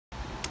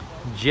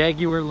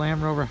Jaguar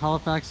Land Rover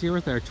Halifax here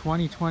with our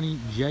 2020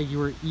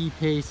 Jaguar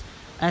E-Pace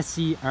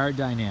SE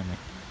R-Dynamic.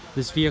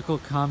 This vehicle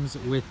comes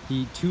with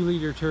the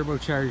 2-liter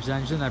turbocharged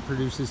engine that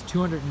produces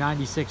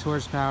 296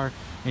 horsepower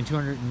and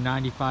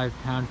 295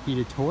 pound-feet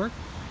of torque.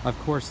 Of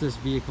course, this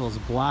vehicle is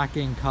black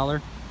in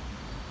color.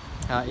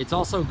 It's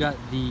also got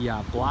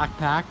the black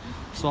pack,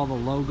 so all the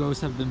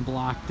logos have been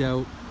blacked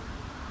out.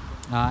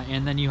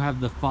 And then you have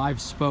the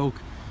 5-spoke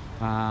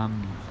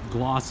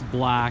gloss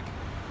black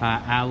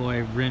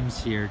alloy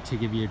rims here to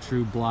give you a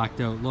true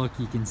blacked out look.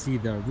 You can see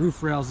the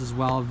roof rails as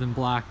well have been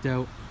blacked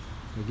out.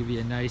 We'll give you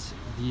a nice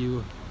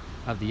view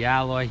of the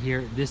alloy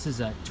here. This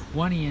is a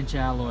 20-inch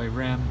alloy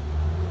rim.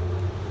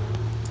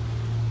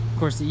 Of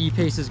course, the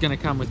E-Pace is going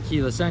to come with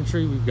keyless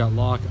entry. We've got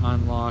lock,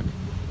 unlock,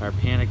 our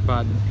panic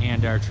button,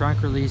 and our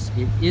trunk release.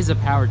 It is a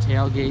power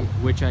tailgate,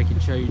 which I can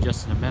show you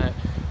just in a minute.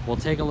 We'll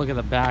take a look at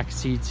the back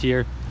seats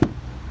here.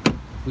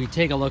 If we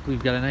take a look,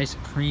 we've got a nice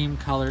cream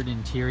colored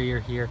interior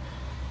here.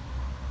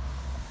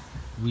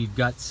 We've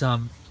got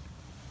some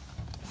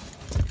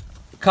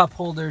cup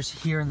holders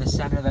here in the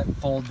center that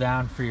fold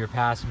down for your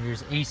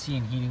passengers. AC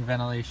and heating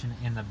ventilation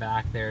in the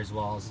back there, as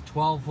well as a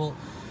 12-volt.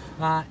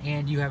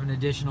 And you have an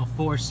additional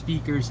 4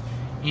 speakers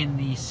in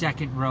the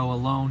second row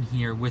alone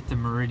here with the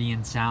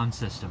Meridian sound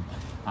system.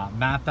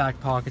 Matte back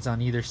pockets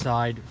on either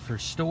side for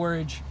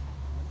storage.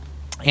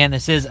 And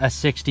this is a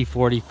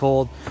 60/40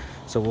 fold.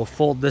 So we'll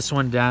fold this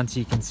one down so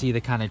you can see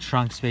the kind of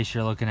trunk space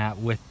you're looking at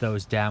with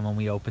those down when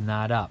we open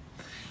that up.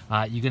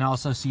 You can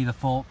also see the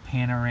full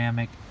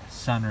panoramic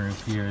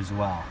sunroof here as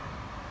well.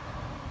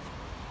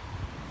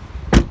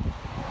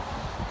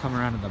 Come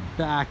around to the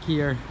back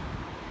here.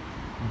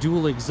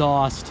 Dual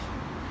exhaust.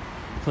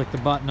 Click the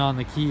button on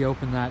the key,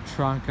 open that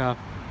trunk up.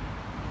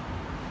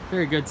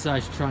 Very good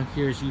sized trunk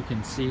here, as you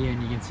can see,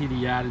 and you can see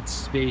the added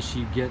space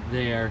you get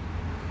there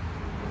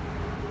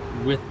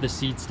with the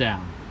seats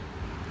down.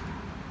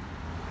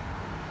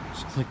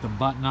 Just click the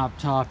button up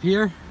top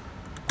here,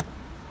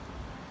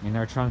 and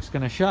our trunk's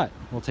gonna shut.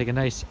 We'll take a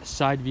nice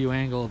side view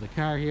angle of the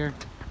car here.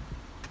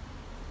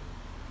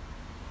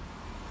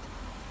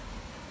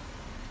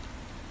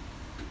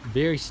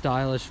 Very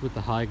stylish with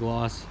the high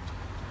gloss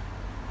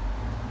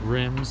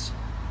rims.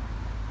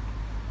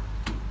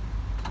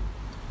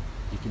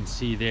 You can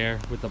see there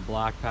with the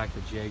black pack,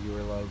 the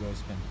Jaguar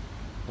logo's been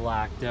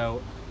blacked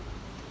out.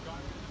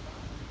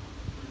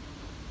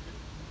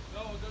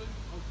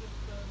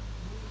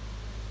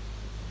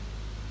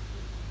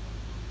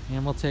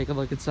 And we'll take a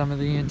look at some of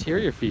the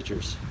interior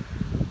features.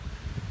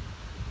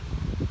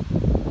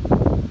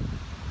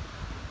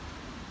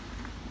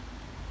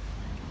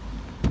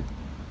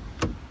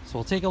 So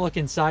we'll take a look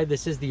inside.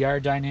 This is the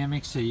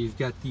R-Dynamic, so you've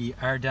got the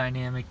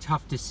R-Dynamic,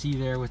 tough to see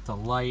there with the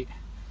light,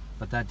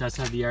 but that does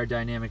have the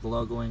R-Dynamic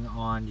logoing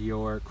on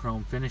your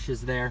chrome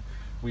finishes there.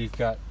 We've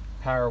got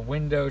power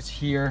windows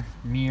here,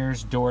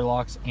 mirrors, door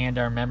locks, and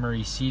our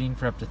memory seating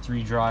for up to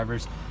 3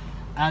 drivers,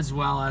 as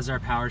well as our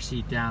power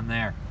seat down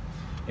there.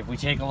 If we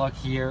take a look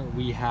here,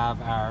 we have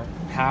our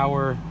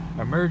power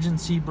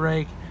emergency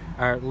brake,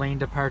 our lane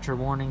departure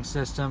warning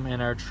system,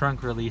 and our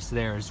trunk release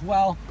there as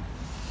well.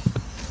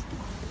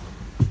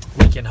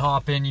 We can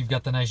hop in. You've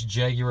got the nice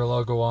Jaguar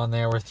logo on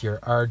there with your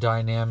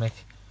R-Dynamic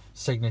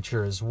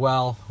signature as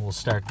well. We'll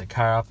start the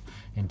car up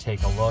and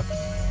take a look.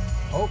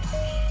 Oh,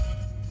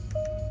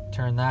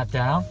 turn that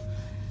down.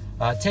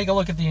 Take a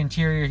look at the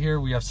interior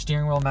here. We have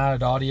steering wheel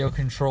mounted audio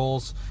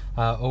controls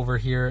over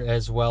here,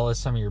 as well as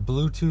some of your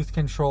Bluetooth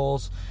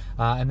controls.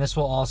 And this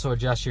will also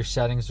adjust your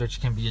settings,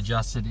 which can be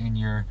adjusted in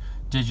your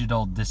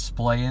digital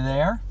display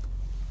there.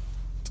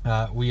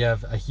 We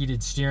have a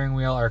heated steering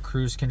wheel, our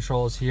cruise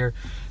controls here.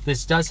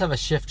 This does have a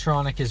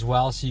Shiftronic as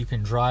well, so you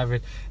can drive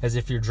it as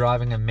if you're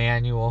driving a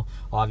manual,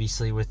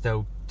 obviously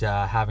without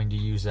having to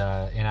use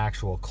an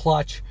actual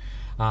clutch.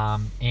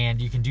 And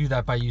you can do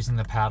that by using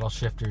the paddle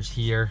shifters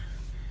here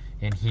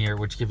and here,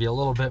 which give you a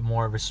little bit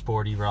more of a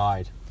sporty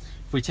ride.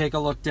 If we take a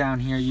look down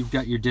here, you've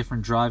got your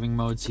different driving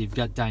modes. So you've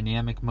got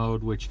dynamic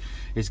mode, which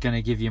is going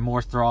to give you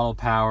more throttle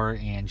power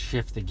and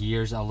shift the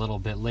gears a little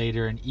bit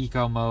later, in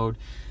eco mode,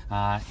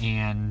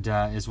 and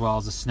as well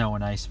as a snow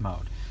and ice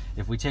mode.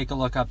 If we take a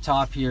look up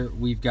top here,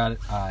 we've got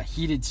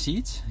heated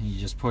seats. You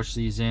just push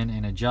these in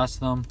and adjust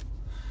them.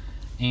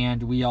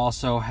 And we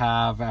also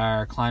have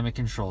our climate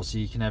control, so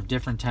you can have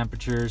different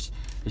temperatures,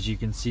 as you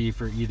can see,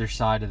 for either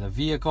side of the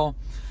vehicle.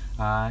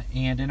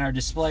 And in our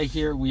display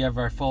here, we have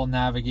our full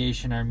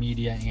navigation, our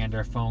media, and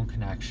our phone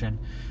connection,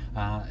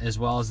 as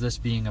well as this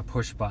being a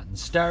push button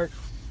start.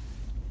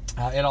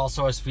 It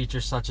also has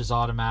features such as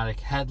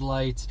automatic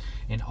headlights,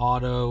 an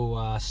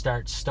auto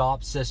start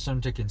stop system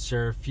to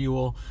conserve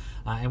fuel,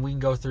 and we can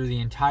go through the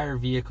entire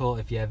vehicle.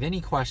 If you have any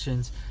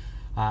questions,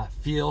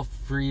 feel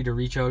free to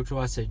reach out to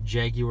us at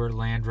Jaguar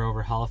Land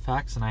Rover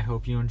Halifax, and I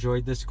hope you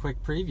enjoyed this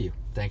quick preview.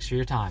 Thanks for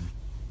your time.